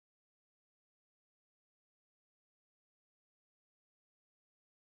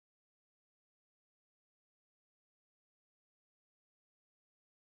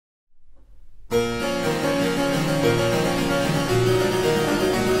In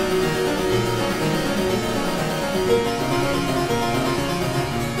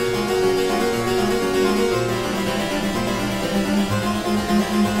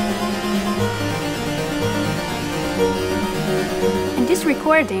this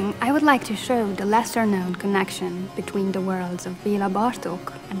recording, I would like to show the lesser-known connection between the worlds of Béla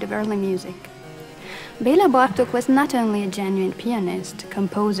Bartók and the early music. Béla Bartók was not only a genuine pianist,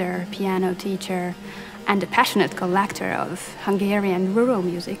 composer, piano teacher, and a passionate collector of Hungarian rural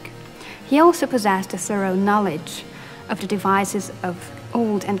music. He also possessed a thorough knowledge of the devices of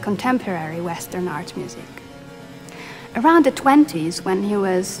old and contemporary Western art music. Around the 20s, when he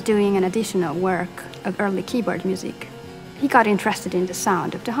was doing an additional work of early keyboard music, he got interested in the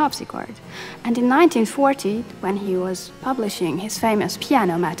sound of the harpsichord. And in 1940, when he was publishing his famous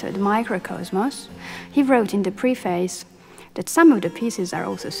piano method, Microcosmos, he wrote in the preface that some of the pieces are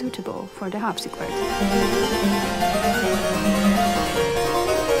also suitable for the harpsichord.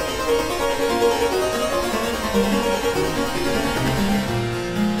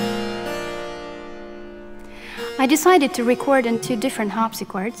 I decided to record on two different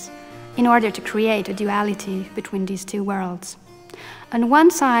harpsichords in order to create a duality between these two worlds. On one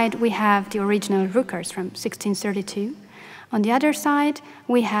side, we have the original Ruckers from 1632. On the other side,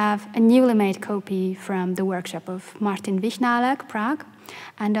 we have a newly made copy from the workshop of Martin Vyhnálek, Prague.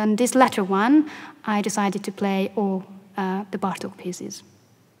 And on this latter one, I decided to play all the Bartók pieces.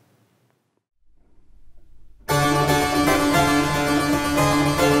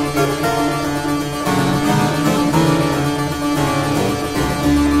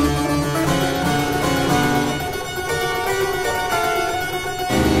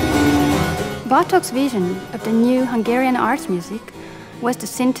 Bartók's vision of the new Hungarian art music was the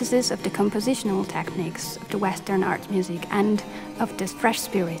synthesis of the compositional techniques of the Western art music and of the fresh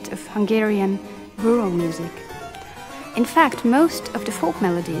spirit of Hungarian rural music. In fact, most of the folk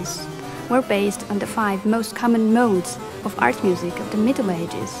melodies were based on the 5 most common modes of art music of the Middle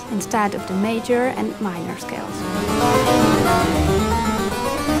Ages instead of the major and minor scales.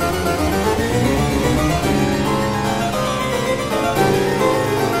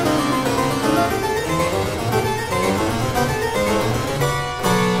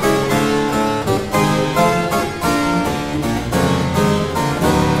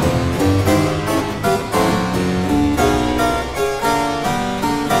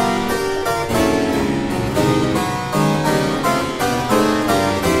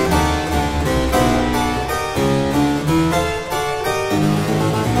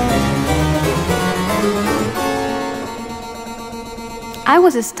 I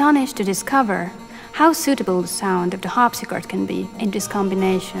was astonished to discover how suitable the sound of the harpsichord can be in this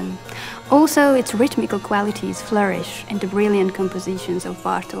combination. Also, its rhythmical qualities flourish in the brilliant compositions of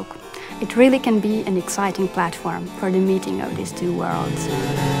Bartók. It really can be an exciting platform for the meeting of these two worlds.